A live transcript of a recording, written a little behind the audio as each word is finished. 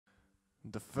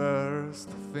The first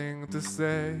thing to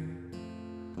say,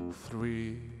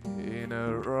 3 in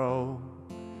a row.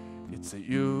 It's a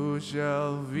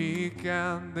usual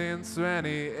weekend in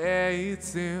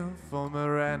 2018 for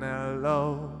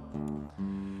Maranello.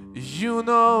 You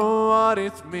know what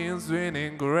it means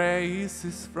winning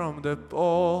races from the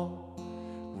pole.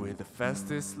 With the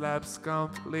fastest laps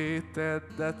completed,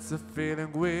 that's a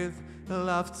feeling we'd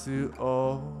love to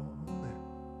own.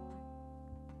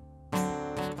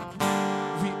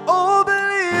 We all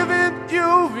believe in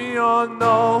you, we all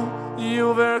know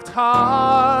you worked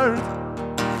hard.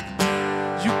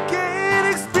 You gain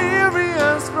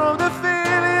experience from the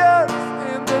failures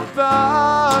in the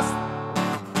past.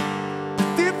 The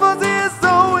difference is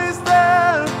always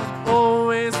there,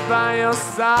 always by your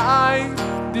side.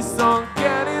 This song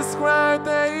can describe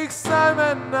the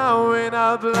excitement now in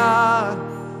our blood,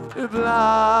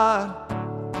 blood.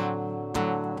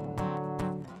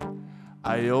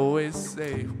 I always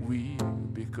say we,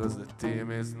 because the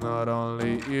team is not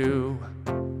only you.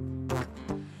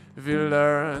 We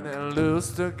learn and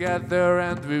lose together,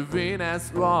 and we win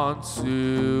as one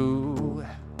too.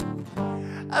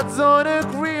 I don't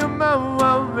agree with my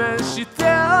mom when she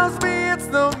tells me it's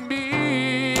not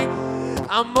me.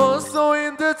 I'm also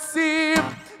in the team,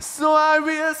 so I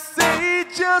will say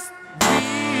just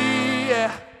we.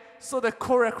 So the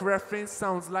correct refrain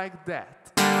sounds like that.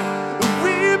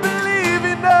 We believe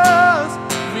in us,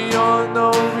 we all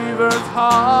know we worked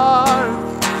hard.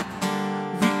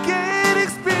 We gain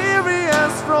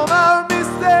experience from our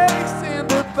mistakes in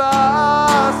the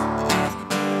past.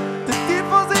 The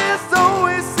difference is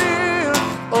always here,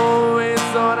 always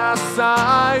on our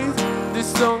side. This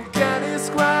song can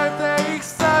describe the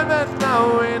excitement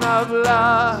now in our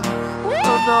blood.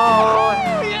 Oh no,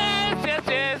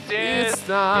 it's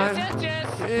time,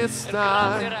 it's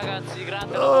time.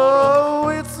 Oh,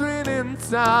 it's winning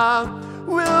time.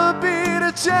 We'll be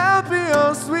the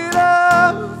champions with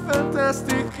a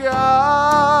fantastic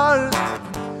car.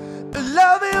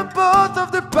 Loving both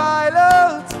of the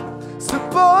pilots,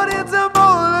 supporting them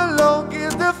all along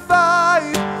in the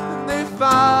fight. And they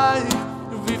fight,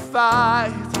 we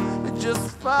fight, and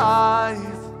just fight.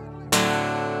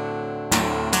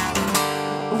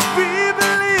 We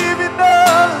believe in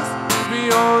us,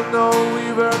 we all know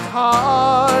we work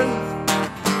hard.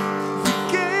 We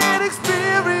gain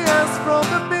experience from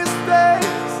the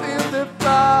mistakes in the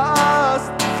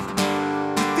past.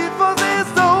 The difference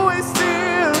is always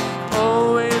here,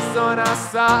 always on our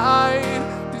side.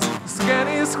 This can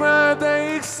describe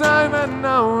the excitement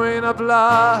now in our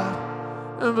blood,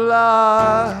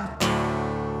 blood.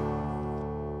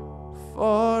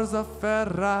 Forza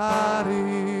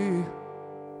Ferrari.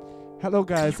 Hello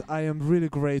guys, I am really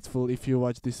grateful if you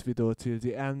watched this video till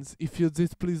the end. If you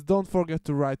did, please don't forget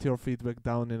to write your feedback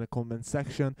down in the comment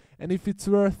section. And if it's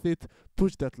worth it,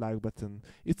 push that like button.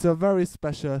 It's a very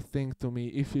special thing to me.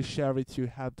 If you share it, you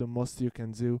have the most you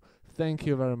can do. Thank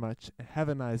you very much and have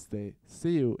a nice day.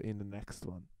 See you in the next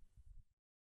one.